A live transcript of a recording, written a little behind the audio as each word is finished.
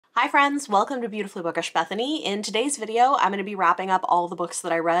Hi friends, welcome to Beautifully Bookish Bethany. In today's video, I'm going to be wrapping up all the books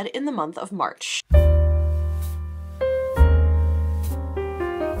that I read in the month of March.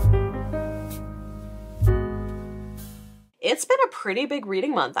 It's been a pretty big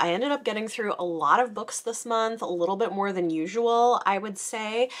reading month. I ended up getting through a lot of books this month, a little bit more than usual, I would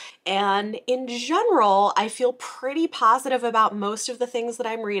say. And in general, I feel pretty positive about most of the things that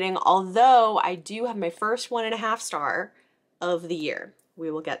I'm reading, although I do have my first 1.5 star of the year. We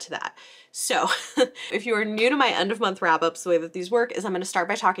will get to that. So if you are new to my end of month wrap-ups, the way that these work is I'm going to start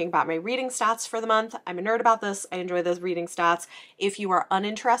by talking about my reading stats for the month. I'm a nerd about this. I enjoy those reading stats. If you are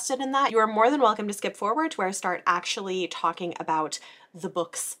uninterested in that, you are more than welcome to skip forward to where I start actually talking about the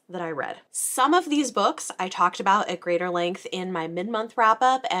books that I read. Some of these books I talked about at greater length in my mid-month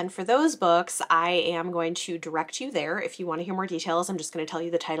wrap-up, and for those books, I am going to direct you there. If you want to hear more details, I'm just going to tell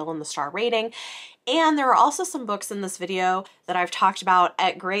you the title and the star rating. And there are also some books in this video that I've talked about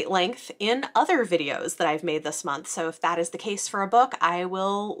at great length in other videos that I've made this month. So if that is the case for a book, I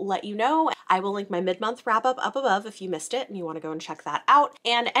will let you know. I will link my mid-month wrap-up up above if you missed it and you want to go and check that out,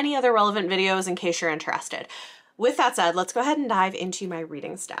 and any other relevant videos in case you're interested. With that said, let's go ahead and dive into my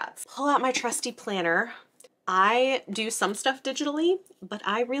reading stats. Pull out my trusty planner. I do some stuff digitally, but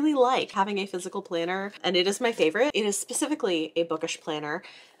I really like having a physical planner, and it is my favorite. It is specifically a bookish planner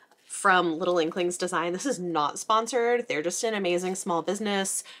from Little Inklings Design. This is not sponsored. They're just an amazing small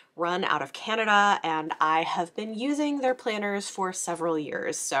business run out of Canada, and I have been using their planners for several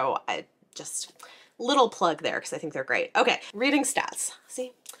years. So I just, little plug there because I think they're great. Okay, reading stats.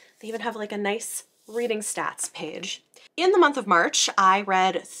 See, they even have like a nice reading stats page. In the month of March, I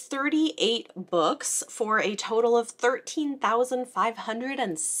read 38 books for a total of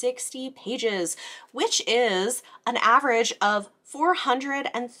 13,560 pages, which is an average of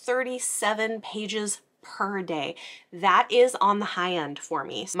 437 pages per day. That is on the high end for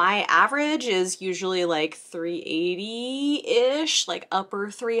me. My average is usually like 380-ish, like upper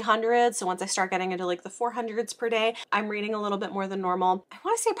 300s. So once I start getting into like the 400s per day, I'm reading a little bit more than normal. I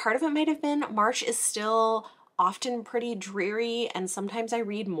want to say part of it might have been March is still often pretty dreary, and sometimes I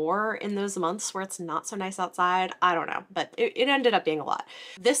read more in those months where it's not so nice outside. I don't know, but it ended up being a lot.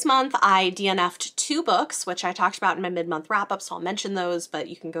 This month I DNF'd 2 books, which I talked about in my mid-month wrap-up, so I'll mention those, but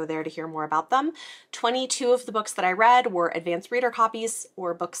you can go there to hear more about them. 22 of the books that I read were advanced reader copies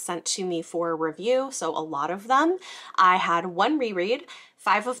or books sent to me for review, so a lot of them. I had 1 reread.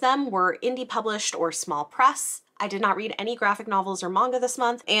 5 of them were indie published or small press. I did not read any graphic novels or manga this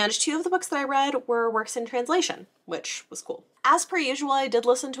month, and 2 of the books that I read were works in translation, which was cool. As per usual, I did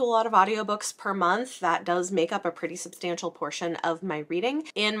listen to a lot of audiobooks per month. That does make up a pretty substantial portion of my reading.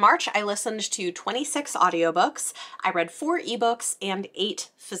 In March, I listened to 26 audiobooks. I read 4 ebooks and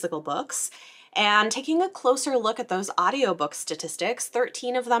 8 physical books. And taking a closer look at those audiobook statistics,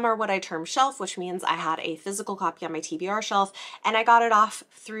 13 of them are what I term shelf, which means I had a physical copy on my TBR shelf, and I got it off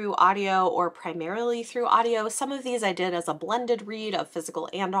through audio or primarily through audio. Some of these I did as a blended read of physical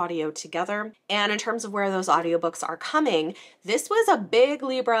and audio together. And in terms of where those audiobooks are coming, this was a big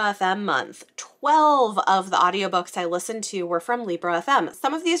Libra FM month. 12 of the audiobooks I listened to were from Libra FM.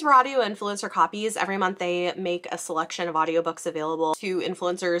 Some of these were audio influencer copies. Every month they make a selection of audiobooks available to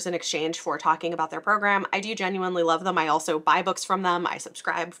influencers in exchange for talking about their program. I do genuinely love them. I also buy books from them. I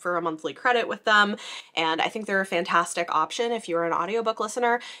subscribe for a monthly credit with them, and I think they're a fantastic option if you're an audiobook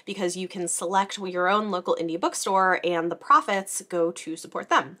listener because you can select your own local indie bookstore and the profits go to support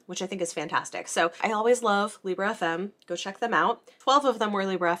them, which I think is fantastic. So I always love Libra FM. Go check them out. 12 of them were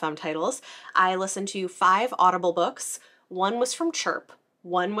Libra FM titles. I listened to 5 Audible books. 1 was from Chirp.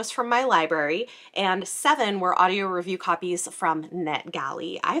 1 was from my library, and 7 were audio review copies from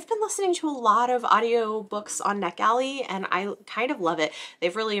NetGalley. I've been listening to a lot of audiobooks on NetGalley, and I kind of love it.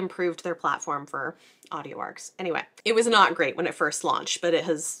 They've really improved their platform for audio arcs. Anyway, it was not great when it first launched, but it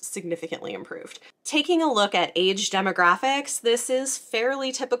has significantly improved. Taking a look at age demographics, this is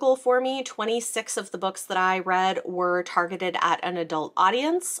fairly typical for me. 26 of the books that I read were targeted at an adult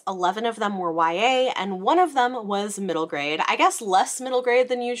audience. 11 of them were YA, and 1 of them was middle grade. I guess less middle grade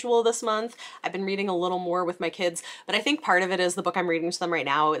than usual this month. I've been reading a little more with my kids, but I think part of it is the book I'm reading to them right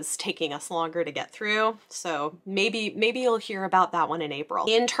now is taking us longer to get through. So maybe you'll hear about that one in April.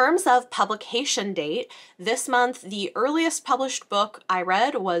 In terms of publication date, this month, the earliest published book I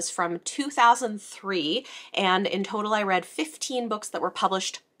read was from 2003, and in total I read 15 books that were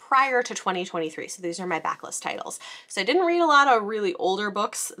published prior to 2023. So these are my backlist titles. So I didn't read a lot of really older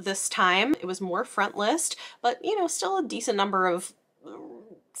books this time. It was more front list, but you know, still a decent number of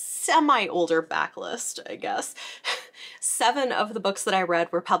semi-older backlist, I guess. 7 of the books that I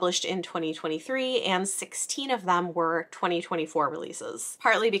read were published in 2023 and 16 of them were 2024 releases.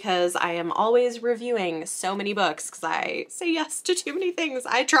 Partly because I am always reviewing so many books because I say yes to too many things.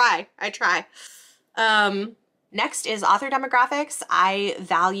 I try. Next is author demographics. I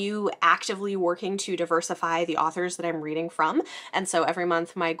value actively working to diversify the authors that I'm reading from. And so every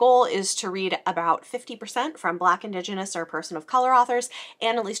month my goal is to read about 50% from Black, Indigenous, or person of color authors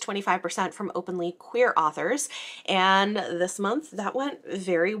and at least 25% from openly queer authors. And this month that went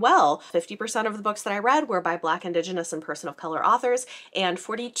very well. 50% of the books that I read were by Black, Indigenous, and person of color authors, and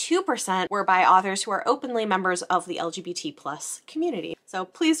 42% were by authors who are openly members of the LGBT+ community. So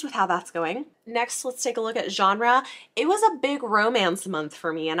pleased with how that's going. Next, let's take a look at genre. It was a big romance month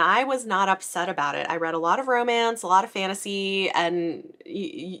for me and I was not upset about it. I read a lot of romance, a lot of fantasy, and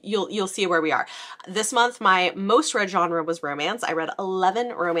you'll see where we are. This month, my most read genre was romance. I read 11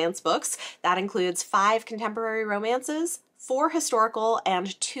 romance books. That includes 5 contemporary romances, 4 historical,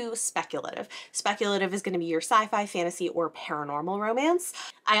 and 2 speculative. Speculative is going to be your sci-fi, fantasy, or paranormal romance.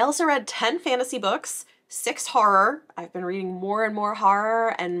 I also read 10 fantasy books, 6 horror. I've been reading more and more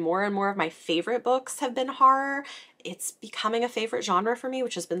horror, and more of my favorite books have been horror. It's becoming a favorite genre for me,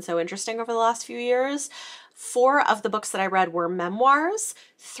 which has been so interesting over the last few years. 4 of the books that I read were memoirs,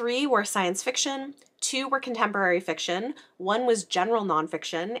 3 were science fiction, 2 were contemporary fiction, 1 was general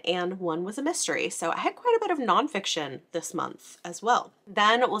nonfiction, and 1 was a mystery. So I had quite a bit of nonfiction this month as well.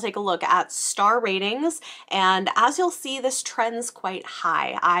 Then we'll take a look at star ratings, and as you'll see, this trend's quite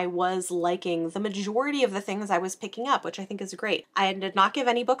high. I was liking the majority of the things I was picking up, which I think is great. I did not give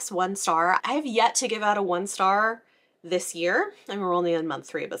any books 1 star. I have yet to give out a 1 star this year. I mean, we're only in month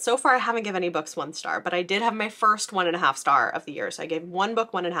 3, but so far I haven't given any books 1 star, but I did have my first 1.5 star of the year. So I gave 1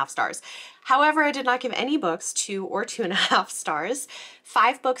 book 1.5 stars. However, I did not give any books 2 or 2.5 stars.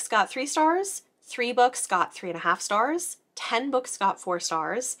 5 books got 3 stars, 3 books got 3.5 stars, 10 books got 4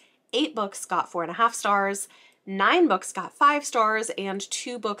 stars, 8 books got 4.5 stars, 9 books got 5 stars, and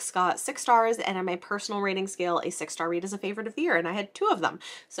 2 books got 6 stars, and on my personal rating scale, a 6-star read is a favorite of the year, and I had 2 of them.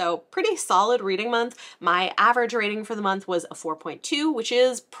 So pretty solid reading month. My average rating for the month was a 4.2, which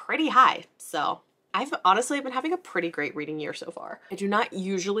is pretty high. So I've honestly been having a pretty great reading year so far. I do not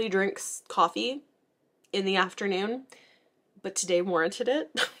usually drink coffee in the afternoon, but today warranted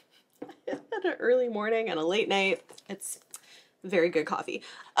it. I had an early morning and a late night. It's very good coffee.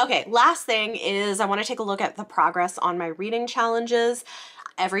 Okay, last thing is I want to take a look at the progress on my reading challenges.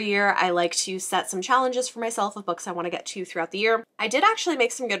 Every year I like to set some challenges for myself of books I want to get to throughout the year. I did actually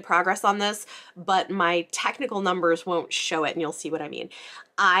make some good progress on this, but my technical numbers won't show it, and you'll see what I mean.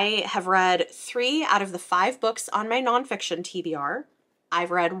 I have read 3 out of the 5 books on my nonfiction TBR.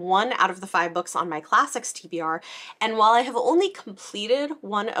 I've read 1 out of the 5 books on my classics TBR, and while I have only completed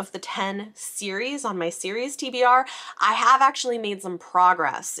 1 of the 10 series on my series TBR, I have actually made some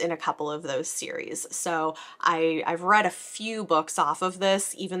progress in a couple of those series. So I've read a few books off of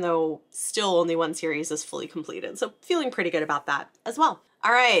this, even though still only 1 series is fully completed. So feeling pretty good about that as well.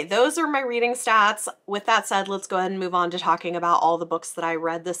 All right, those are my reading stats. With that said, let's go ahead and move on to talking about all the books that I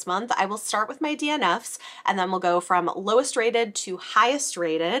read this month. I will start with my DNFs, and then we'll go from lowest rated to highest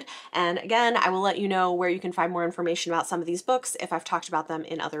rated. And again, I will let you know where you can find more information about some of these books if I've talked about them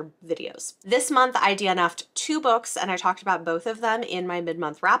in other videos. This month, I DNF'd 2 books, and I talked about both of them in my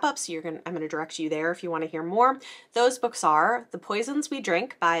mid-month wrap-up, so I'm going to direct you there if you want to hear more. Those books are The Poisons We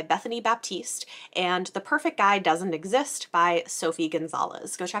Drink by Bethany Baptiste and The Perfect Guy Doesn't Exist by Sophie Gonzalez.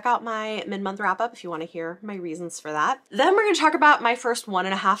 Go check out my mid-month wrap-up if you want to hear my reasons for that. Then we're going to talk about my first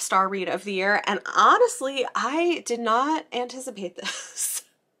 1.5 star read of the year, and honestly, I did not anticipate this.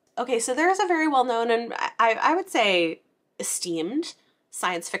 Okay, so there's a very well-known and I would say esteemed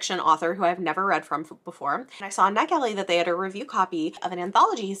science fiction author who I've never read from before. And I saw on NetGalley that they had a review copy of an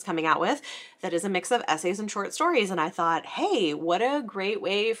anthology he's coming out with that is a mix of essays and short stories, and I thought, hey, what a great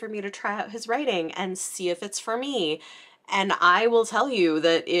way for me to try out his writing and see if it's for me. And I will tell you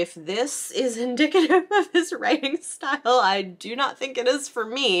that if this is indicative of his writing style, I do not think it is for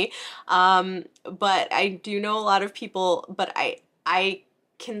me. But I do know a lot of people, but I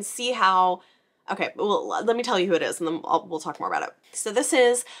can see how, okay, well, let me tell you who it is and then we'll talk more about it. So this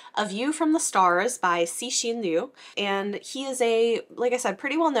is A View from the Stars by Cixin Liu, and he is a, like I said,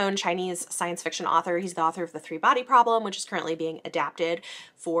 pretty well-known Chinese science fiction author. He's the author of The Three-Body Problem, which is currently being adapted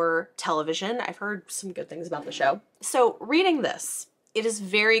for television. I've heard some good things about the show. So reading this, it is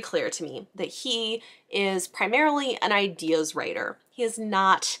very clear to me that he is primarily an ideas writer. He is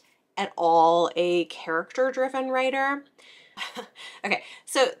not at all a character-driven writer. Okay,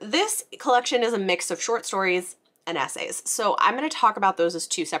 so this collection is a mix of short stories and essays. So I'm going to talk about those as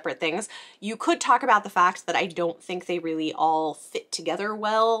two separate things. You could talk about the fact that I don't think they really all fit together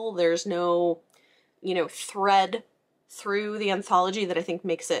well. There's no, you know, thread through the anthology that I think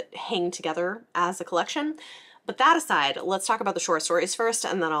makes it hang together as a collection. But that aside, let's talk about the short stories first,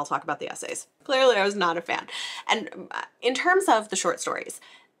 and then I'll talk about the essays. Clearly, I was not a fan. And in terms of the short stories,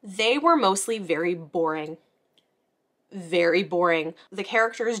 they were mostly very boring. Very boring. The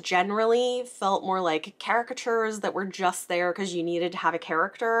characters generally felt more like caricatures that were just there because you needed to have a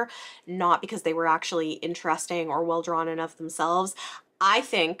character, not because they were actually interesting or well drawn enough themselves. I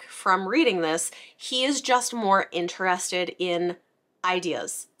think from reading this, he is just more interested in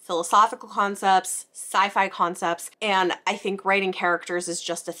ideas, philosophical concepts, sci-fi concepts, and I think writing characters is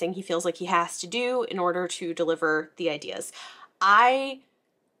just a thing he feels like he has to do in order to deliver the ideas. I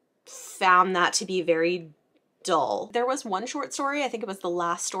found that to be very dull. There was one short story, I think it was the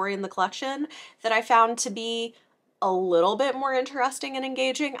last story in the collection, that I found to be a little bit more interesting and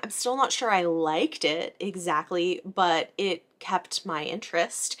engaging. I'm still not sure I liked it exactly, but it kept my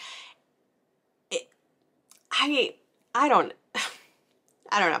interest. I don't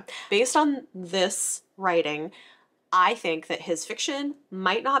know. Based on this writing, I think that his fiction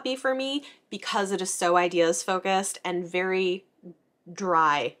might not be for me because it is so ideas focused and very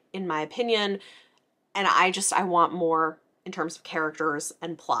dry, in my opinion. And I want more in terms of characters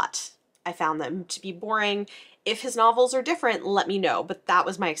and plot. I found them to be boring. If his novels are different, let me know. But that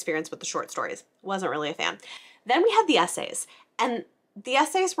was my experience with the short stories. Wasn't really a fan. Then we had the essays. And the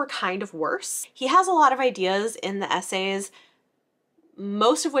essays were kind of worse. He has a lot of ideas in the essays,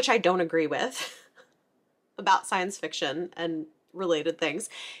 most of which I don't agree with, about science fiction and related things.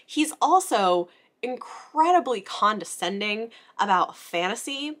 He's also incredibly condescending about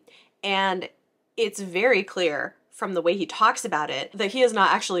fantasy, and it's very clear from the way he talks about it that he has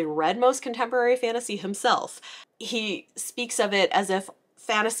not actually read most contemporary fantasy himself. He speaks of it as if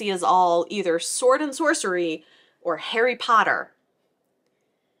fantasy is all either sword and sorcery or Harry Potter.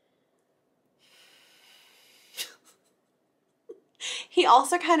 He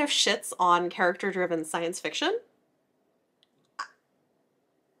also kind of shits on character-driven science fiction.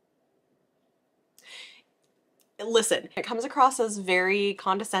 Listen, it comes across as very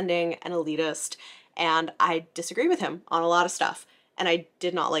condescending and elitist, and I disagree with him on a lot of stuff, and I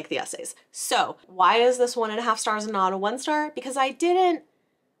did not like the essays. So why is this 1.5 stars and not a 1 star? Because I didn't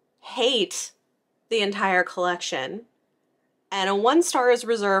hate the entire collection, and a 1 star is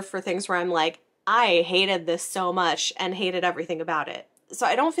reserved for things where I'm like, I hated this so much and hated everything about it. So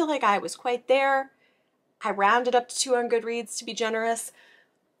I don't feel like I was quite there. I rounded up to 2 on Goodreads to be generous,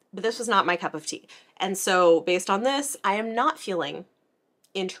 but this was not my cup of tea. And so based on this, I am not feeling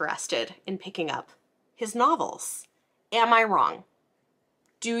interested in picking up his novels. Am I wrong?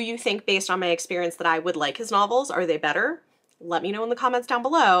 Do you think based on my experience that I would like his novels? Are they better? Let me know in the comments down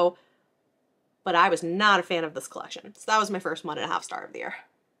below. But I was not a fan of this collection. So that was my first 1.5 star of the year.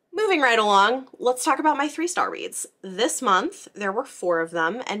 Moving right along, let's talk about my 3-star reads. This month, there were 4 of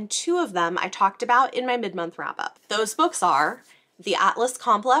them, and 2 of them I talked about in my mid-month wrap-up. Those books are The Atlas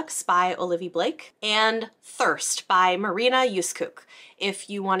Complex by Olivia Blake and Thirst by Marina Yuskuk. If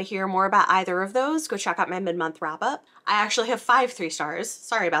you want to hear more about either of those, go check out my mid-month wrap-up. I actually have 5 3-stars.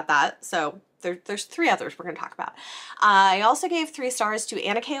 Sorry about that. So there's 3 others we're going to talk about. I also gave 3 stars to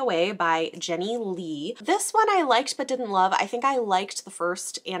Anna K. Away by Jenny Lee. This one I liked but didn't love. I think I liked the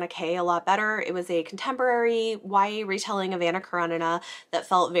first Anna K. a lot better. It was a contemporary YA retelling of Anna Karenina that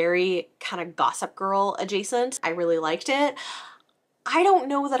felt very kind of Gossip Girl adjacent. I really liked it. I don't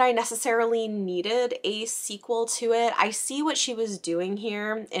know that I necessarily needed a sequel to it. I see what she was doing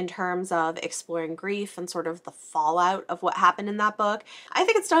here in terms of exploring grief and sort of the fallout of what happened in that book. I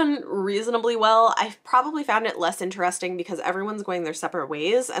think it's done reasonably well. I've probably found it less interesting because everyone's going their separate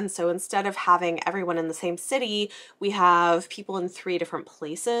ways, and so instead of having everyone in the same city, we have people in 3 different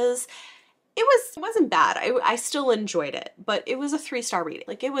places. It wasn't bad. I still enjoyed it, but it was a 3-star reading.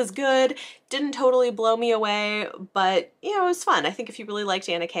 Like, it was good, didn't totally blow me away, but you know, it was fun. I think if you really liked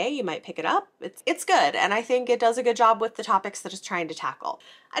Anna K, you might pick it up. It's good, and I think it does a good job with the topics that it's trying to tackle.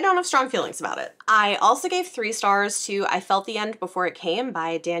 I don't have strong feelings about it. I also gave 3 stars to I Felt the End Before It Came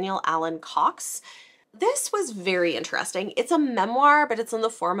by Daniel Allen Cox. This was very interesting. It's a memoir, but it's in the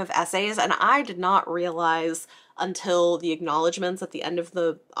form of essays, and I did not realize until the acknowledgments at the end of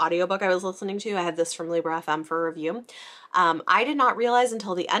the audiobook I was listening to. I had this from Libro FM for review. I did not realize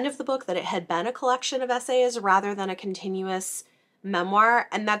until the end of the book that it had been a collection of essays rather than a continuous memoir,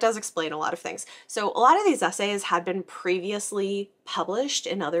 and that does explain a lot of things. So a lot of these essays had been previously published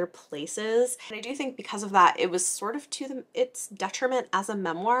in other places. And I do think because of that, it was sort of to its detriment as a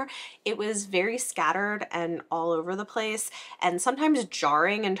memoir. It was very scattered and all over the place, and sometimes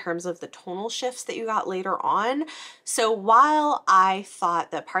jarring in terms of the tonal shifts that you got later on. So while I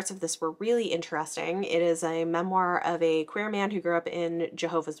thought that parts of this were really interesting, it is a memoir of a queer man who grew up in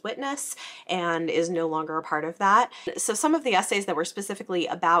Jehovah's Witness and is no longer a part of that. So some of the essays that were specifically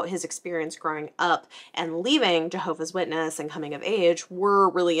about his experience growing up and leaving Jehovah's Witness and coming of age were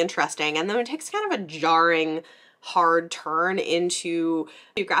really interesting. And then it takes kind of a jarring, hard turn into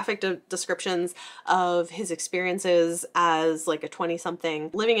graphic descriptions of his experiences as like a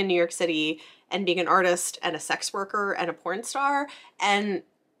 20-something living in New York City and being an artist and a sex worker and a porn star. And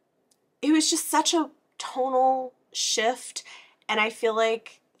it was just such a tonal shift. And I feel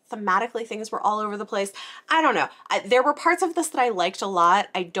like thematically things were all over the place. I don't know. There were parts of this that I liked a lot.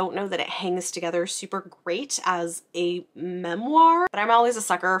 I don't know that it hangs together super great as a memoir, but I'm always a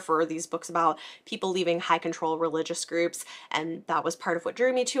sucker for these books about people leaving high control religious groups, and that was part of what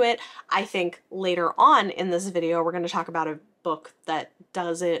drew me to it. I think later on in this video we're going to talk about a book that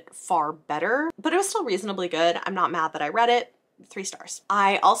does it far better, but it was still reasonably good. I'm not mad that I read it. 3 stars.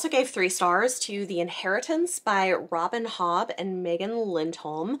 I also gave 3 stars to The Inheritance by Robin Hobb and Megan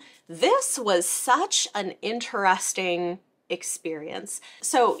Lindholm. This was such an interesting experience.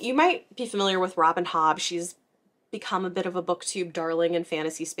 So you might be familiar with Robin Hobb. She's become a bit of a booktube darling in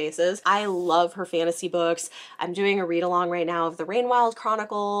fantasy spaces. I love her fantasy books. I'm doing a read along right now of the Rainwild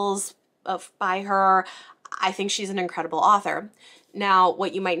Chronicles by her. I think she's an incredible author. Now,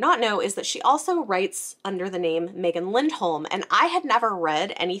 what you might not know is that she also writes under the name Megan Lindholm, and I had never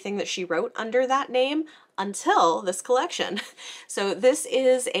read anything that she wrote under that name until this collection. So this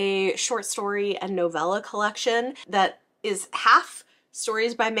is a short story and novella collection that is half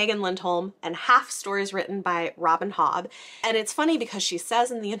stories by Megan Lindholm and half stories written by Robin Hobb. And it's funny because she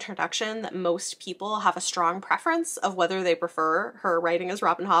says in the introduction that most people have a strong preference of whether they prefer her writing as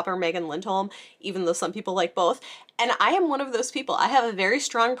Robin Hobb or Megan Lindholm, even though some people like both. And I am one of those people. I have a very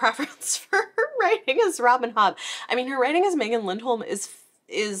strong preference for her writing as Robin Hobb. I mean, her writing as Megan Lindholm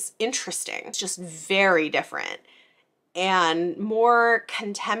is interesting. It's just very different and more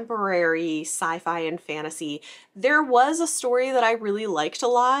contemporary sci-fi and fantasy. There was a story that I really liked a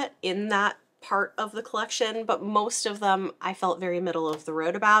lot in that part of the collection, but most of them I felt very middle of the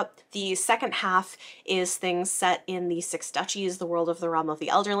road about. The second half is things set in the Six Duchies, the world of the realm of the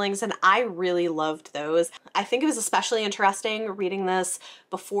Elderlings, and I really loved those. I think it was especially interesting reading this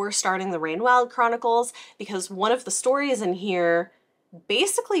before starting the Rainwild Chronicles, because one of the stories in here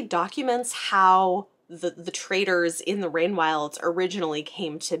basically documents how the traders in the Rainwilds originally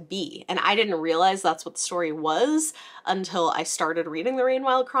came to be. And I didn't realize that's what the story was until I started reading the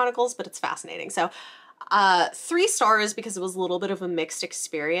Rainwild Chronicles, but it's fascinating. So 3 stars because it was a little bit of a mixed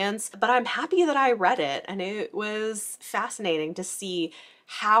experience, but I'm happy that I read it, and it was fascinating to see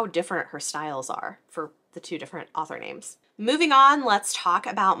how different her styles are for the 2 different author names. Moving on, let's talk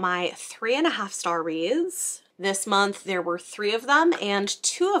about my 3.5 star reads. This month there were 3 of them, and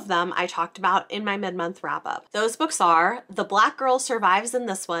 2 of them I talked about in my mid-month wrap-up. Those books are The Black Girl Survives in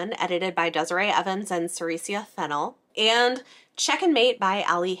This One, edited by Desiree Evans and Ceresia Fennell, and Check and Mate by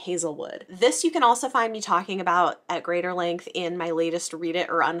Ali Hazelwood. This you can also find me talking about at greater length in my latest Read It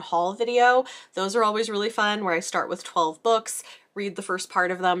or Unhaul video. Those are always really fun, where I start with 12 books, read the first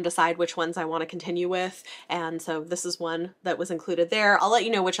part of them, decide which ones I want to continue with, and so this is one that was included there. I'll let you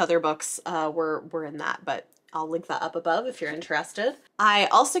know which other books were in that, but I'll link that up above if you're interested. I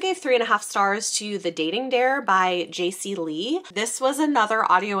also gave 3.5 stars to The Dating Dare by J.C. Lee. This was another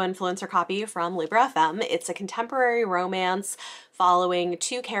audio influencer copy from Libra FM. It's a contemporary romance following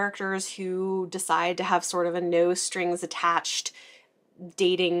 2 characters who decide to have sort of a no strings attached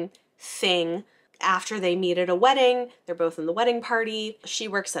dating thing after they meet at a wedding. They're both in the wedding party. She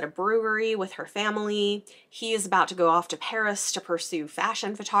works at a brewery with her family. He is about to go off to Paris to pursue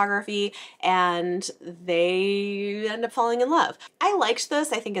fashion photography, and they end up falling in love. I liked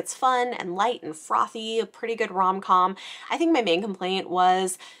this. I think it's fun and light and frothy, a pretty good rom-com. I think my main complaint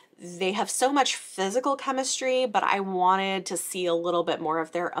was they have so much physical chemistry, but I wanted to see a little bit more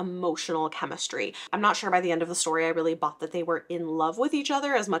of their emotional chemistry. I'm not sure by the end of the story I really bought that they were in love with each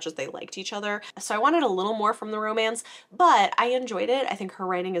other as much as they liked each other. So I wanted a little more from the romance, but I enjoyed it. I think her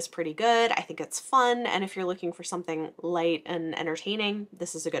writing is pretty good. I think it's fun, and if you're looking for something light and entertaining,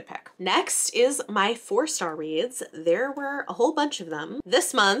 this is a good pick. Next is my 4-star reads. There were a whole bunch of them.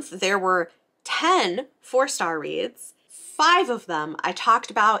 This month there were 10 4-star reads. 5 of them I talked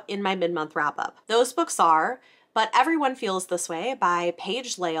about in my mid-month wrap-up. Those books are But Everyone Feels This Way by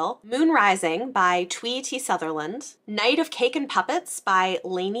Paige Lael, Moon Rising by Twee T. Sutherland, Night of Cake and Puppets by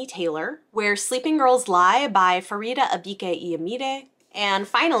Laini Taylor, Where Sleeping Girls Lie by Farida Abike Iyamide, and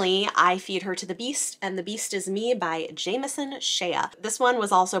finally, I Feed Her to the Beast, and the Beast is Me by Jameson Shea. This one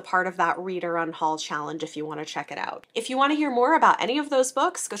was also part of that Read or Unhaul challenge if you want to check it out. If you want to hear more about any of those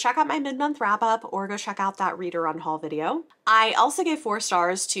books, go check out my mid-month wrap-up or go check out that Read or Unhaul video. I also gave 4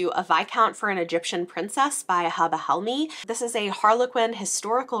 stars to A Viscount for an Egyptian Princess by Haba Helmi. This is a Harlequin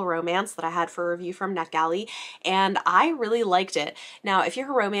historical romance that I had for review from NetGalley, and I really liked it. Now, if you're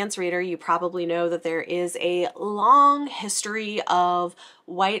a romance reader, you probably know that there is a long history of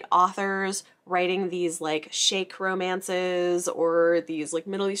white authors writing these like sheikh romances or these like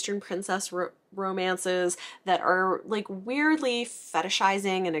Middle Eastern princess romances that are like weirdly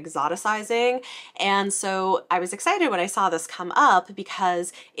fetishizing and exoticizing. And so I was excited when I saw this come up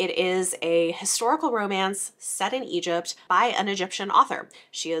because it is a historical romance set in Egypt by an Egyptian author.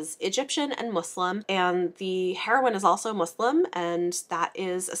 She is Egyptian and Muslim, and the heroine is also Muslim, and that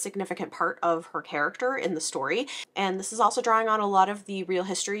is a significant part of her character in the story. And this is also drawing on a lot of the real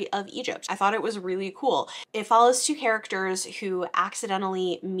history of Egypt. I thought it was really cool. It follows 2 characters who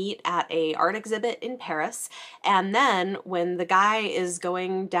accidentally meet at a art exhibit in Paris, and then when the guy is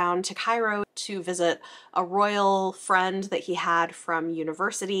going down to Cairo to visit a royal friend that he had from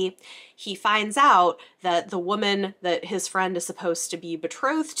university, he finds out that the woman that his friend is supposed to be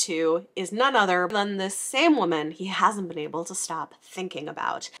betrothed to is none other than this same woman he hasn't been able to stop thinking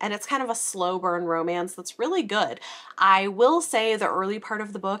about. And it's kind of a slow burn romance that's really good. I will say the early part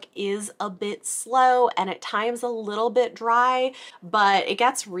of the book is a bit slow and at times a little bit dry, but it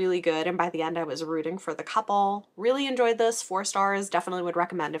gets really good, and by the end I was rooting for the couple. Really enjoyed this. 4 stars. Definitely would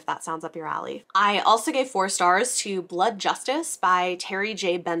recommend if that sounds up your alley. I also gave 4 stars to Blood Justice by Terry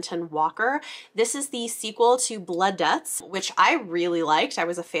J. Benton Walker. This is the sequel to Blood Debts, which I really liked. I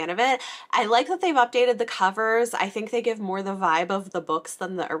was a fan of it. I like that they've updated the covers. I think they give more the vibe of the books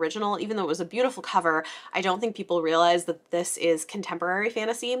than the original. Even though it was a beautiful cover, I don't think people realize that this is contemporary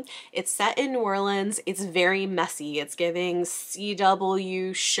fantasy. It's set in New Orleans. It's very messy. It's giving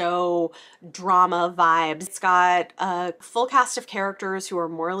CW show drama vibes. It's got a full cast of characters who are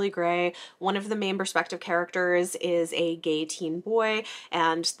morally gray. One of the main perspective characters is a gay teen boy,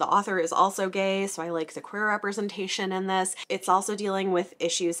 and the author is also gay, so I like the queer representation in this. It's also dealing with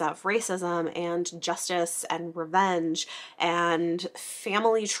issues of racism and justice and revenge and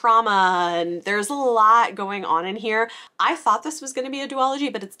family trauma, and there's a lot going on in here. I thought this was going to be a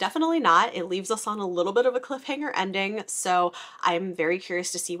duology, but it's definitely not. It leaves us on a little bit of a cliffhanger ending, so I'm very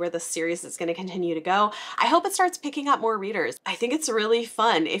curious to see where this series is going to continue to go. I hope it starts picking up more readers. I think it's really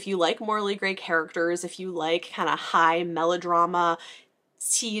fun. If you like morally gray characters, if you like kind of high melodrama,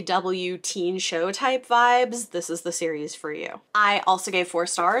 CW teen show type vibes, this is the series for you. I also gave 4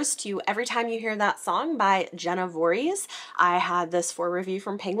 stars to Every Time You Hear That Song by Jenna Voorhees. I had this for review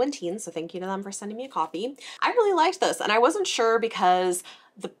from Penguin Teen, so thank you to them for sending me a copy. I really liked this, and I wasn't sure because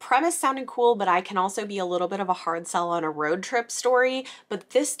the premise sounded cool, but I can also be a little bit of a hard sell on a road trip story,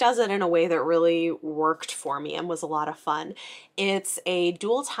 but this does it in a way that really worked for me and was a lot of fun. It's a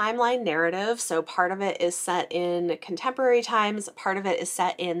dual timeline narrative, so part of it is set in contemporary times, part of it is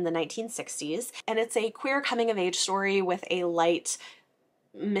set in the 1960s, and it's a queer coming of age story with a light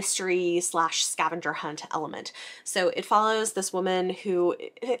mystery slash scavenger hunt element. So it follows this woman who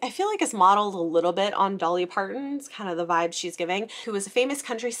I feel like is modeled a little bit on Dolly Parton's, kind of the vibe she's giving, who is a famous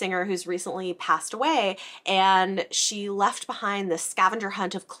country singer who's recently passed away, and she left behind this scavenger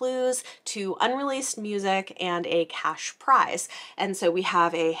hunt of clues to unreleased music and a cash prize. And so we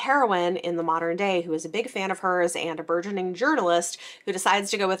have a heroine in the modern day who is a big fan of hers and a burgeoning journalist who decides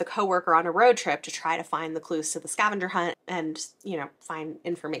to go with a coworker on a road trip to try to find the clues to the scavenger hunt and, you know, find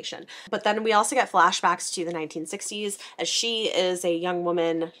information. But then we also get flashbacks to the 1960s as she is a young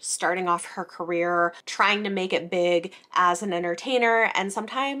woman starting off her career, trying to make it big as an entertainer, and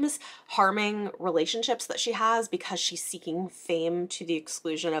sometimes harming relationships that she has because she's seeking fame to the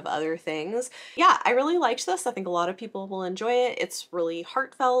exclusion of other things. Yeah, I really liked this. I think a lot of people will enjoy it. It's really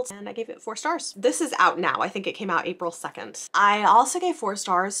heartfelt, and I gave it 4 stars. This is out now. I think it came out April 2nd. I also gave 4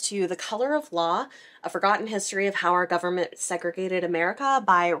 stars to The Color of Law, A Forgotten History of How Our Government Segregated America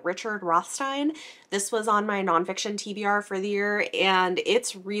by Richard Rothstein. This was on my nonfiction TBR for the year, and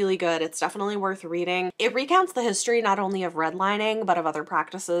it's really good. It's definitely worth reading. It recounts the history not only of redlining, but of other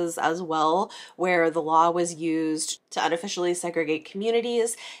practices as well, where the law was used to unofficially segregate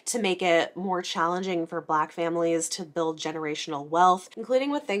communities to make it more challenging for Black families to build generational wealth, including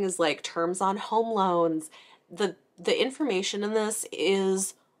with things like terms on home loans. The information in this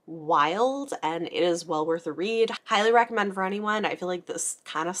is wild, and it is well worth a read. Highly recommend for anyone. I feel like this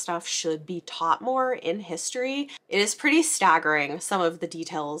kind of stuff should be taught more in history. It is pretty staggering, some of the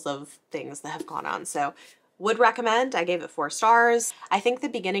details of things that have gone on. So would recommend. I gave it 4 stars. I think the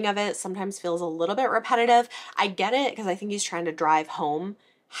beginning of it sometimes feels a little bit repetitive. I get it because I think he's trying to drive home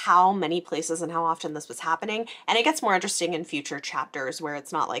how many places and how often this was happening. And it gets more interesting in future chapters where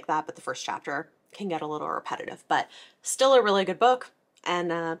it's not like that, but the first chapter can get a little repetitive, but still a really good book,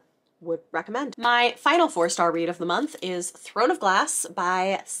 and would recommend. My final 4-star read of the month is Throne of Glass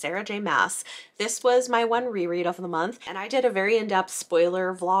by Sarah J. Maas. This was my one reread of the month, and I did a very in-depth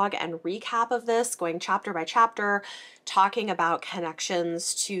spoiler vlog and recap of this, going chapter by chapter, talking about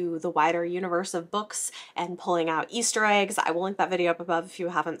connections to the wider universe of books and pulling out Easter eggs. I will link that video up above if you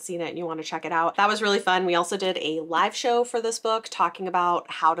haven't seen it and you want to check it out. That was really fun. We also did a live show for this book talking about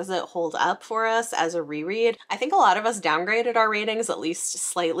how does it hold up for us as a reread. I think a lot of us downgraded our ratings at least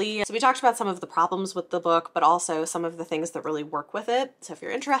slightly. So we talked about some of the problems with the book, but also some of the things that really work with it. So if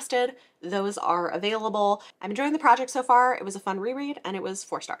you're interested, those are available. I'm enjoying the project so far. It was a fun reread and it was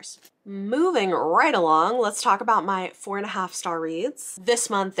 4 stars. Moving right along, let's talk about my 4.5-star reads.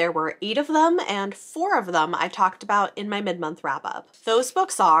 This month there were 8 of them, and 4 of them I talked about in my mid-month wrap-up. Those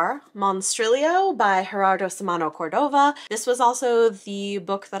books are Monstrilio by Gerardo Samano Cordova. This was also the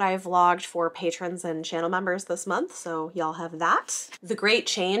book that I vlogged for patrons and channel members this month, so y'all have that. The Great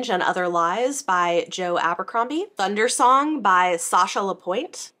Change and Other Lies by Joe Abercrombie. Thundersong by Sasha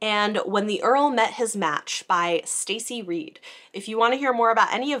Lapointe. And When the Earl Met His Match by Stacy Reed. If you want to hear more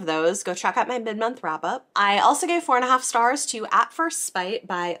about any of those, go check out my mid-month wrap-up. I also gave 4.5 stars to At First Spite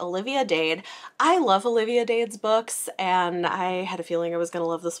by Olivia Dade. I love Olivia Dade's books, and I had a feeling I was going to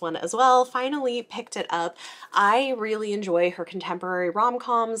love this one as well. Finally picked it up. I really enjoy her contemporary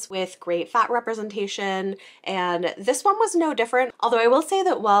rom-coms with great fat representation, and this one was no different. Although I will say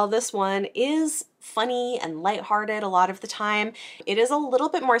that while this one is funny and lighthearted a lot of the time, it is a little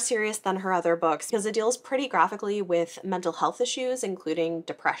bit more serious than her other books because it deals pretty graphically with mental health issues, including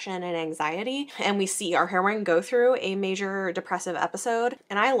depression and anxiety. And we see our heroine go through a major depressive episode,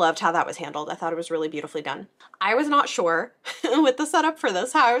 and I loved how that was handled. I thought it was really beautifully done. I was not sure with the setup for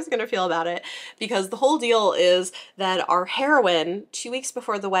this how I was going to feel about it, because the whole deal is that our heroine, 2 weeks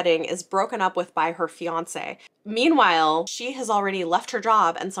before the wedding, is broken up with by her fiance. Meanwhile, she has already left her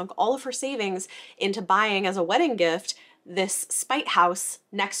job and sunk all of her savings into buying as a wedding gift this spite house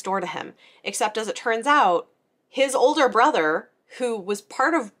next door to him. Except as it turns out, his older brother, who was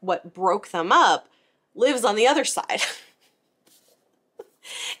part of what broke them up, lives on the other side.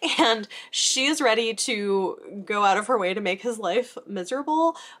 And she is ready to go out of her way to make his life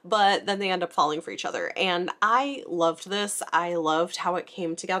miserable, but then they end up falling for each other. And I loved this. I loved how it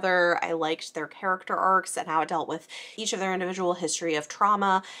came together. I liked their character arcs and how it dealt with each of their individual history of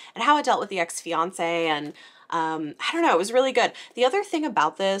trauma and how it dealt with the ex-fiance, and I don't know, it was really good. The other thing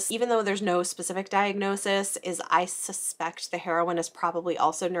about this, even though there's no specific diagnosis, is I suspect the heroine is probably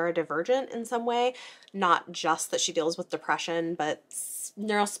also neurodivergent in some way, not just that she deals with depression, but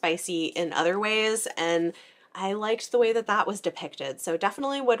neurospicy in other ways, and I liked the way that that was depicted, so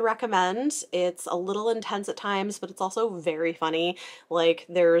definitely would recommend. It's a little intense at times, but it's also very funny. Like,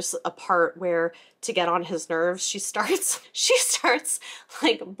 there's a part where, to get on his nerves, she starts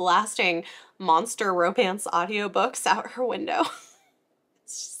like blasting monster romance audiobooks out her window.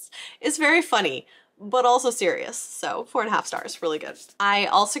 It's very funny, but also serious. So 4.5 stars, really good. I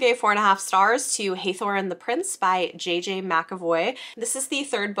also gave 4.5 stars to Hathor and the Prince by J.J. McAvoy. This is the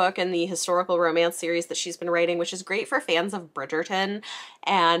 3rd book in the historical romance series that she's been writing, which is great for fans of Bridgerton,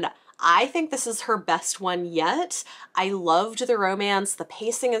 and I think this is her best one yet. I loved the romance. The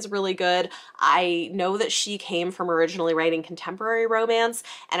pacing is really good. I know that she came from originally writing contemporary romance,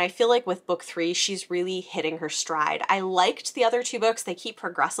 and I feel like with book 3, she's really hitting her stride. I liked the other 2 books. They keep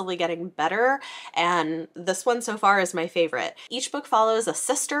progressively getting better, and this one so far is my favorite. Each book follows a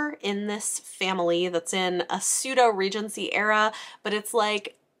sister in this family that's in a pseudo-Regency era, but it's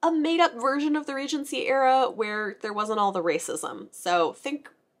like a made-up version of the Regency era where there wasn't all the racism. So think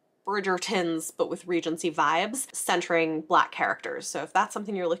Bridgerton's, but with Regency vibes, centering Black characters. So if that's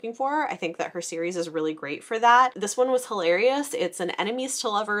something you're looking for, I think that her series is really great for that. This one was hilarious. It's an enemies to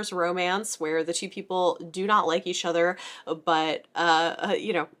lovers romance where the 2 people do not like each other, but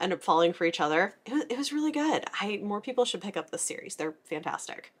you know, end up falling for each other. It was really good. More people should pick up this series. They're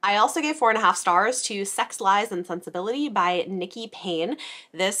fantastic. I also gave 4.5 stars to Sex, Lies, and Sensibility by Nikki Payne.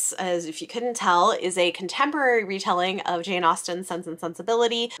 This, as if you couldn't tell, is a contemporary retelling of Jane Austen's Sense and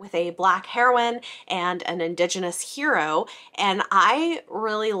Sensibility with with a Black heroine and an Indigenous hero, and I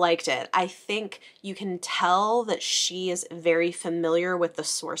really liked it. I think you can tell that she is very familiar with the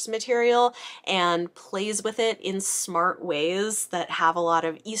source material and plays with it in smart ways that have a lot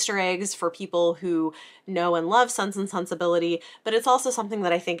of Easter eggs for people who know and love Sense and Sensibility, but it's also something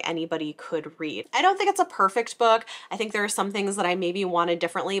that I think anybody could read. I don't think it's a perfect book. I think there are some things that I maybe wanted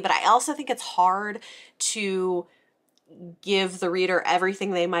differently, but I also think it's hard to give the reader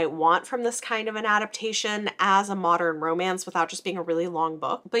everything they might want from this kind of an adaptation as a modern romance without just being a really long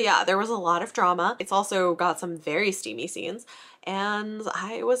book. But yeah, there was a lot of drama. It's also got some very steamy scenes, and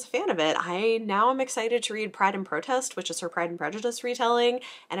I was a fan of it. Now I'm excited to read Pride and Protest, which is her Pride and Prejudice retelling,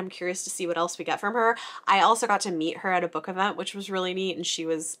 and I'm curious to see what else we get from her. I also got to meet her at a book event, which was really neat, and she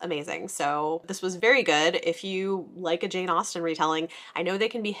was amazing. So this was very good. If you like a Jane Austen retelling, I know they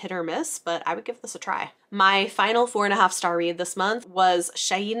can be hit or miss, but I would give this a try. My final 4.5-star read this month was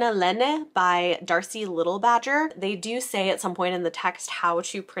Shaina Lene by Darcy Littlebadger. They do say at some point in the text how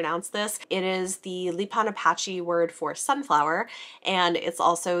to pronounce this. It is the Lipan Apache word for sunflower, and it's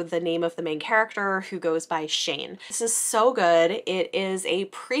also the name of the main character, who goes by Shane. This is so good. It is a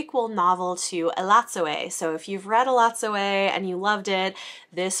prequel novel to Elatsoe. So if you've read Elatsoe and you loved it,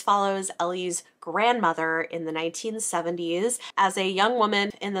 this follows Ellie's grandmother in the 1970s as a young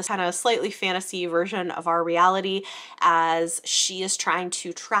woman in this kind of slightly fantasy version of our reality, as she is trying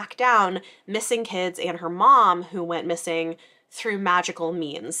to track down missing kids and her mom who went missing through magical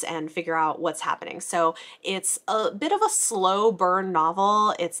means and figure out what's happening. So it's a bit of a slow burn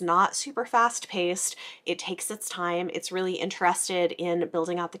novel. It's not super fast paced. It takes its time. It's really interested in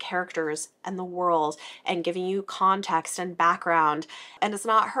building out the characters and the world and giving you context and background. And it's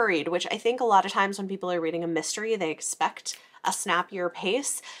not hurried, which I think a lot of times when people are reading a mystery, they expect a snappier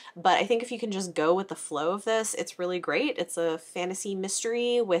pace, but I think if you can just go with the flow of this, it's really great. It's a fantasy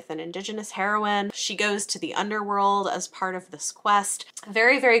mystery with an Indigenous heroine. She goes to the underworld as part of this quest.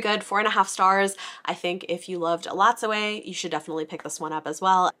 Very, very good. 4.5 stars. I think if you loved Elatsoe, you should definitely pick this one up as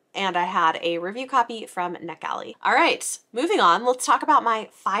well. And I had a review copy from NetGalley. All right, moving on, let's talk about my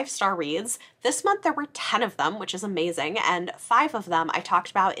 5-star reads. This month there were 10 of them, which is amazing, and 5 of them I talked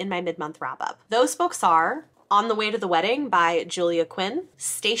about in my mid-month wrap-up. Those books are On the Way to the Wedding by Julia Quinn,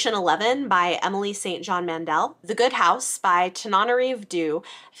 Station 11 by Emily St. John Mandel, The Good House by Tananarive Due.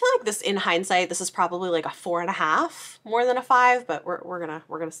 I feel like this, in hindsight, this is probably like a 4.5 more than a 5, but we're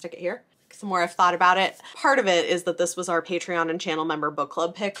gonna stick it here. The more I've thought about it, part of it is that this was our Patreon and channel member book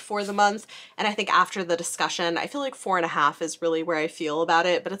club pick for the month, and I think after the discussion, I feel like 4.5 is really where I feel about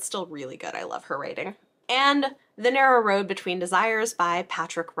it, but it's still really good. I love her writing. And The Narrow Road Between Desires by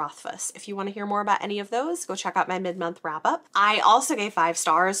Patrick Rothfuss. If you want to hear more about any of those, go check out my mid-month wrap-up. I also gave 5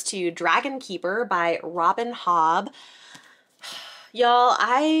 stars to Dragon Keeper by Robin Hobb. Y'all,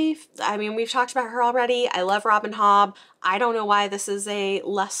 I mean, we've talked about her already. I love Robin Hobb. I don't know why this is a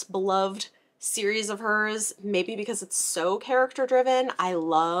less beloved series of hers. Maybe because it's so character-driven. I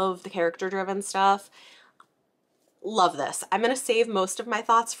love the character-driven stuff. Love this. I'm going to save most of my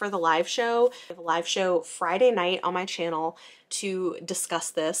thoughts for the live show. I have a live show Friday night on my channel to discuss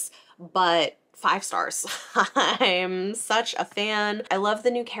this, but 5 stars. I'm such a fan. I love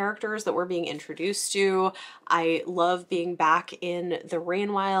the new characters that we're being introduced to. I love being back in the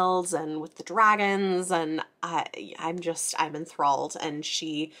Rainwilds and with the dragons, and I'm enthralled, and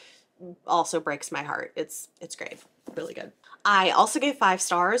she also breaks my heart. It's great. Really good. I also gave 5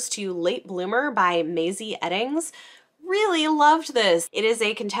 stars to Late Bloomer by Maisie Eddings. Really loved this. It is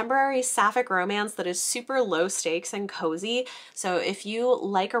a contemporary sapphic romance that is super low stakes and cozy. So if you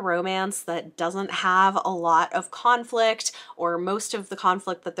like a romance that doesn't have a lot of conflict, or most of the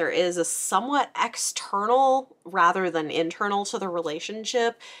conflict that there is somewhat external rather than internal to the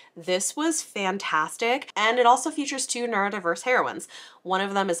relationship, this was fantastic. And it also features 2 neurodiverse heroines. One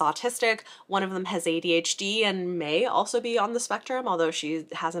of them is autistic, one of them has ADHD and may also be on the spectrum, although she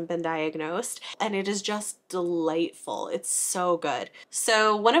hasn't been diagnosed. And it is just delightful. It's so good.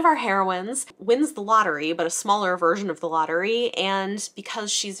 So one of our heroines wins the lottery, but a smaller version of the lottery, and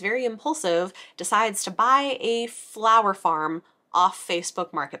because she's very impulsive, decides to buy a flower farm off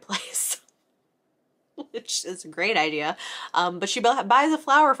Facebook Marketplace. Which is a great idea. But she buys a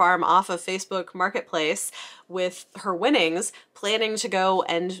flower farm off of Facebook Marketplace with her winnings, planning to go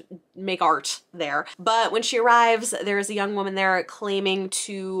and make art there. But when she arrives, there is a young woman there claiming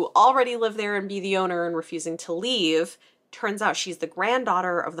to already live there and be the owner and refusing to leave, turns out she's the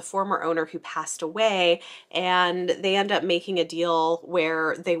granddaughter of the former owner who passed away, and they end up making a deal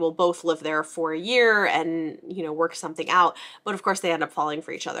where they will both live there for a year and, you know, work something out. But of course they end up falling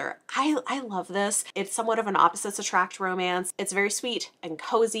for each other. I love this. It's somewhat of an opposites attract romance. It's very sweet and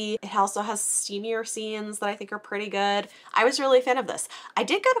cozy. It also has steamier scenes that I think are pretty good. I was really a fan of this. I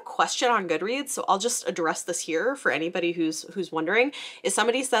did get a question on Goodreads, so I'll just address this here for anybody who's wondering. Is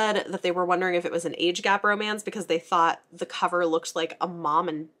somebody said that they were wondering if it was an age gap romance because they thought the cover looked like a mom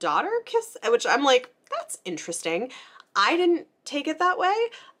and daughter kiss, which I'm like, that's interesting. I didn't take it that way,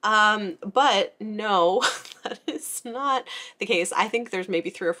 but no, that is not the case. I think there's maybe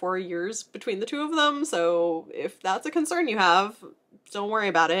 3 or 4 years between the two of them, so if that's a concern you have, don't worry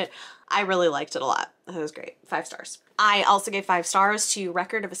about it. I really liked it a lot. It was great. 5 stars. I also gave 5 stars to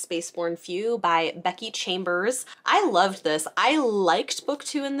Record of a Spaceborne Few by Becky Chambers. I loved this. I liked book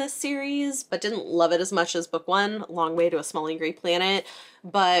 2 in this series, but didn't love it as much as book 1, Long Way to a Smelling Grey Planet.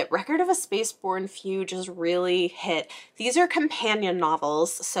 But Record of a Spaceborne Few just really hit. These are companion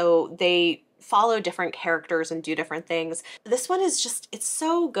novels, so they follow different characters and do different things. This one is just, it's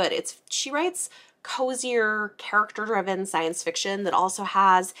so good. She writes cozier, character-driven science fiction that also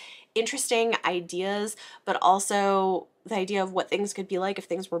has interesting ideas, but also the idea of what things could be like if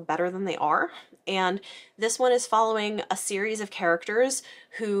things were better than they are. And this one is following a series of characters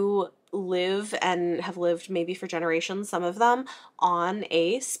who live and have lived maybe for generations, some of them, on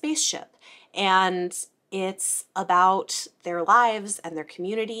a spaceship. And it's about their lives and their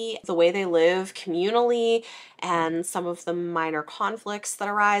community, the way they live communally, and some of the minor conflicts that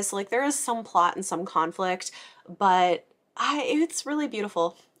arise. Like, there is some plot and some conflict, but it's really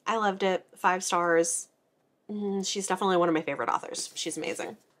beautiful. I loved it. 5 stars. She's definitely one of my favorite authors. She's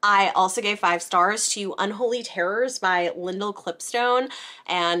amazing. I also gave 5 stars to Unholy Terrors by Lyndall Clipstone,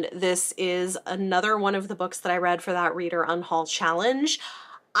 and this is another one of the books that I read for that Reader Unhaul Challenge.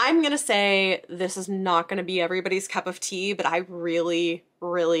 I'm gonna say this is not gonna be everybody's cup of tea, but I really,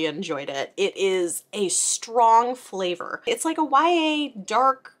 really enjoyed it. It is a strong flavor. It's like a YA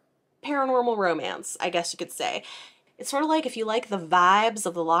dark paranormal romance, I guess you could say. It's sort of like if you like the vibes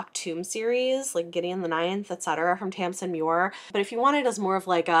of the Locked Tomb series, like Gideon the Ninth, etc. from Tamsin Muir, but if you want it as more of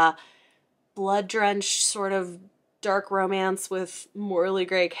like a blood-drenched sort of dark romance with morally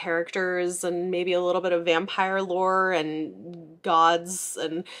gray characters and maybe a little bit of vampire lore and gods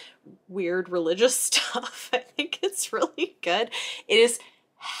and weird religious stuff, I think it's really good. It is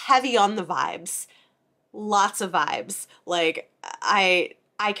heavy on the vibes. Lots of vibes. Like,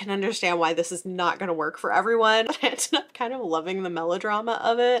 I can understand why this is not going to work for everyone. I ended up kind of loving the melodrama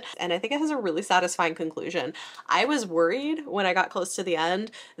of it, and I think it has a really satisfying conclusion. I was worried when I got close to the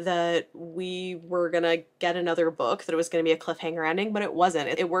end that we were going to get another book, that it was going to be a cliffhanger ending, but it wasn't.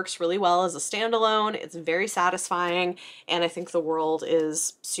 It works really well as a standalone. It's very satisfying, and I think the world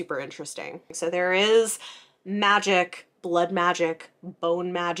is super interesting. So there is magic, blood magic,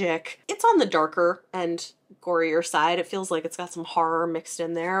 bone magic. It's on the darker and gorier side. It feels like it's got some horror mixed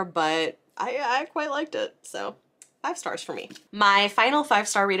in there, but I quite liked it. So 5 stars for me. My final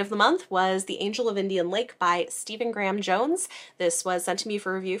 5-star read of the month was The Angel of Indian Lake by Stephen Graham Jones. This was sent to me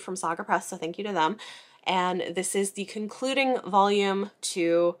for review from Saga Press, so thank you to them. And this is the concluding volume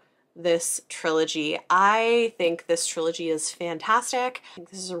to this trilogy. I think this trilogy is fantastic. I think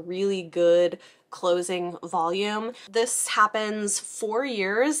this is a really good closing volume. This happens 4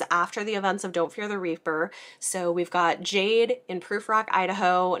 years after the events of Don't Fear the Reaper. So we've got Jade in Proof Rock,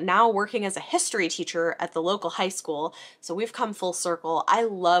 Idaho, now working as a history teacher at the local high school. So we've come full circle. I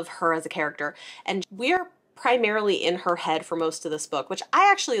love her as a character, and we're primarily in her head for most of this book, which I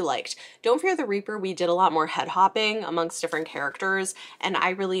actually liked. Don't Fear the Reaper, we did a lot more head hopping amongst different characters, and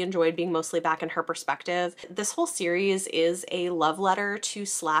I really enjoyed being mostly back in her perspective. This whole series is a love letter to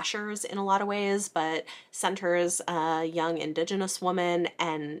slashers in a lot of ways, but centers a young Indigenous woman,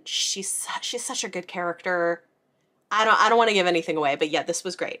 and she's such a good character. I don't want to give anything away, but yeah, this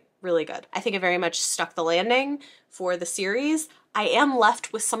was great. Really good. I think it very much stuck the landing for the series. I am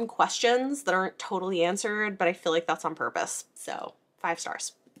left with some questions that aren't totally answered, but I feel like that's on purpose. So 5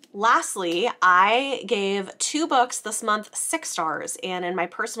 stars. Lastly, I gave 2 books this month 6 stars, and in my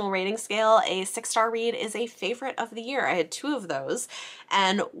personal rating scale, a 6-star read is a favorite of the year. I had 2 of those,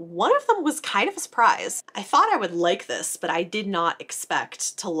 and one of them was kind of a surprise. I thought I would like this, but I did not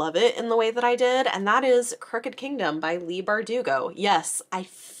expect to love it in the way that I did, and that is Crooked Kingdom by Leigh Bardugo. Yes, I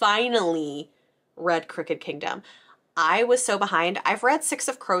finally read Crooked Kingdom. I was so behind. I've read Six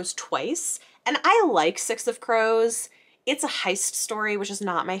of Crows twice, and I like Six of Crows. It's a heist story, which is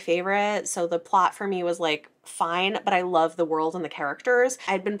not my favorite, so the plot for me was like fine, but I love the world and the characters.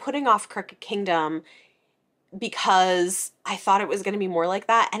 I'd been putting off Crooked Kingdom because I thought it was going to be more like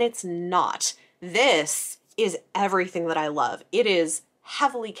that, and it's not. This is everything that I love. It is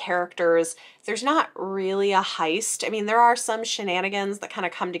heavily characters. There's not really a heist. I mean, there are some shenanigans that kind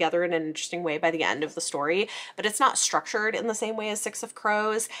of come together in an interesting way by the end of the story, but it's not structured in the same way as Six of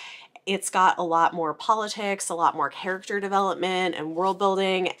Crows. It's got a lot more politics, a lot more character development and world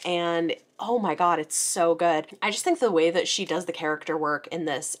building, and oh my God, it's so good. I just think the way that she does the character work in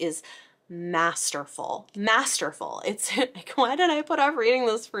this is masterful. Masterful. It's like, why did I put off reading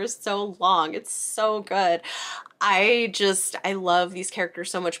this for so long? It's so good. I love these characters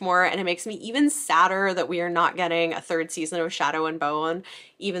so much more, and it makes me even sadder that we are not getting a third season of Shadow and Bone,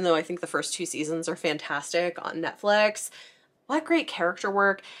 even though I think the first 2 seasons are fantastic on Netflix. What great character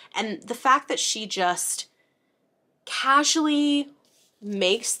work, and the fact that she just casually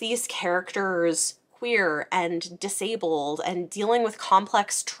makes these characters queer and disabled and dealing with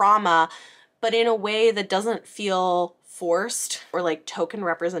complex trauma, but in a way that doesn't feel forced or like token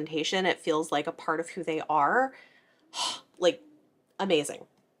representation. It feels like a part of who they are. Like, amazing.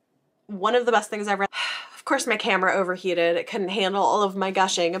 One of the best things I've read. Of course, my camera overheated. It couldn't handle all of my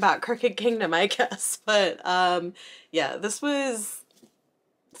gushing about Crooked Kingdom, I guess. But yeah, this was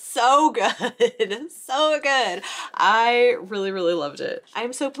so good. So good. I really, really loved it.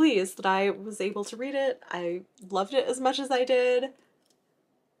 I'm so pleased that I was able to read it. I loved it as much as I did.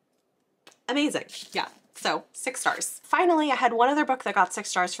 Amazing. Yeah. So 6 stars. Finally, I had one other book that got 6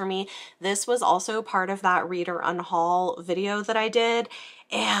 stars for me. This was also part of that Read or Unhaul video that I did.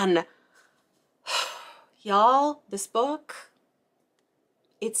 And y'all, this book,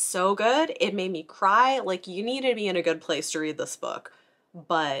 it's so good. It made me cry. Like, you need to be in a good place to read this book,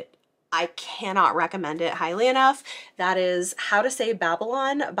 but I cannot recommend it highly enough. That is How to Say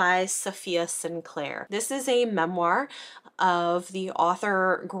Babylon by Sophia Sinclair. This is a memoir of the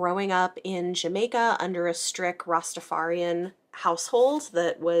author growing up in Jamaica under a strict Rastafarian household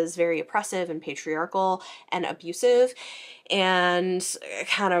that was very oppressive and patriarchal and abusive, and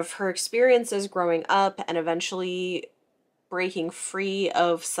kind of her experiences growing up and eventually breaking free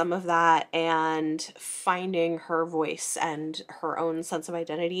of some of that and finding her voice and her own sense of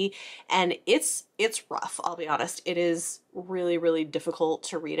identity. And it's rough, I'll be honest. It is really, really difficult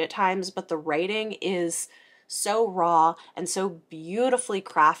to read at times, but the writing is so raw and so beautifully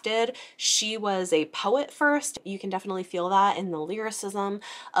crafted. She was a poet first. You can definitely feel that in the lyricism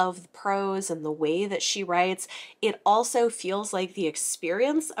of the prose and the way that she writes. It also feels like the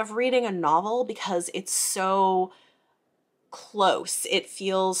experience of reading a novel because it's so close. It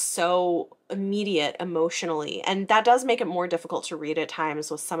feels so immediate emotionally, and that does make it more difficult to read at times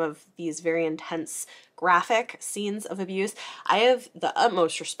with some of these very intense graphic scenes of abuse. I have the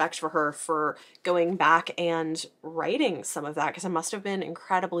utmost respect for her for going back and writing some of that, because it must have been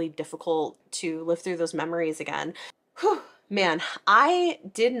incredibly difficult to live through those memories again. Whew. Man, I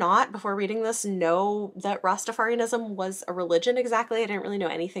did not, before reading this, know that Rastafarianism was a religion exactly. I didn't really know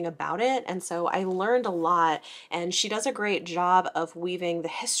anything about it, and so I learned a lot, and she does a great job of weaving the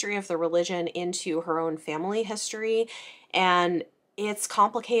history of the religion into her own family history, and it's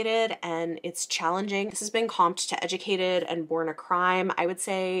complicated and it's challenging. This has been comped to Educated and Born a Crime. I would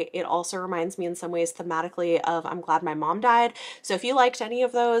say it also reminds me in some ways thematically of I'm Glad My Mom Died. So if you liked any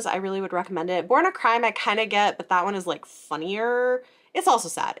of those, I really would recommend it. Born a Crime I kind of get, but that one is like funnier. It's also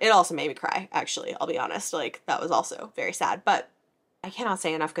sad. It also made me cry, actually, I'll be honest. Like, that was also very sad, but I cannot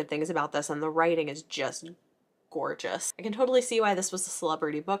say enough good things about this, and the writing is just gorgeous. I can totally see why this was a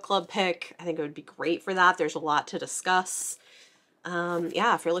celebrity book club pick. I think it would be great for that. There's a lot to discuss.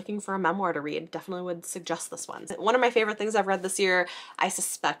 Yeah, if you're looking for a memoir to read, definitely would suggest this one. One of my favorite things I've read this year. I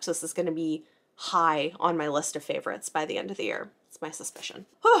suspect this is going to be high on my list of favorites by the end of the year. It's my suspicion.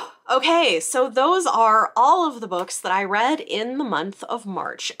 Whew. Okay, so those are all of the books that I read in the month of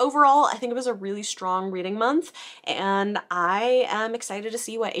March. Overall, I think it was a really strong reading month, and I am excited to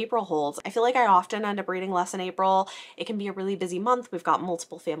see what April holds. I feel like I often end up reading less in April. It can be a really busy month. We've got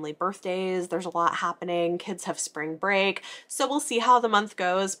multiple family birthdays. There's a lot happening. Kids have spring break. So we'll see how the month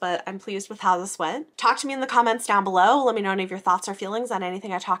goes, but I'm pleased with how this went. Talk to me in the comments down below. Let me know any of your thoughts or feelings on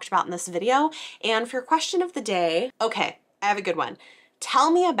anything I talked about in this video. And for your question of the day, okay, I have a good one.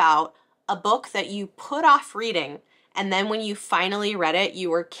 Tell me about a book that you put off reading, and then when you finally read it, you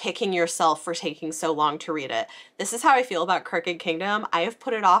were kicking yourself for taking so long to read it. This is how I feel about Crooked Kingdom. I have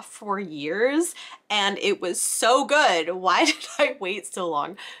put it off for years, and it was so good. Why did I wait so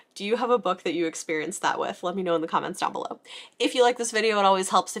long? Do you have a book that you experienced that with? Let me know in the comments down below. If you like this video, it always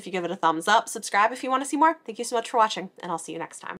helps if you give it a thumbs up. Subscribe if you want to see more. Thank you so much for watching, and I'll see you next time.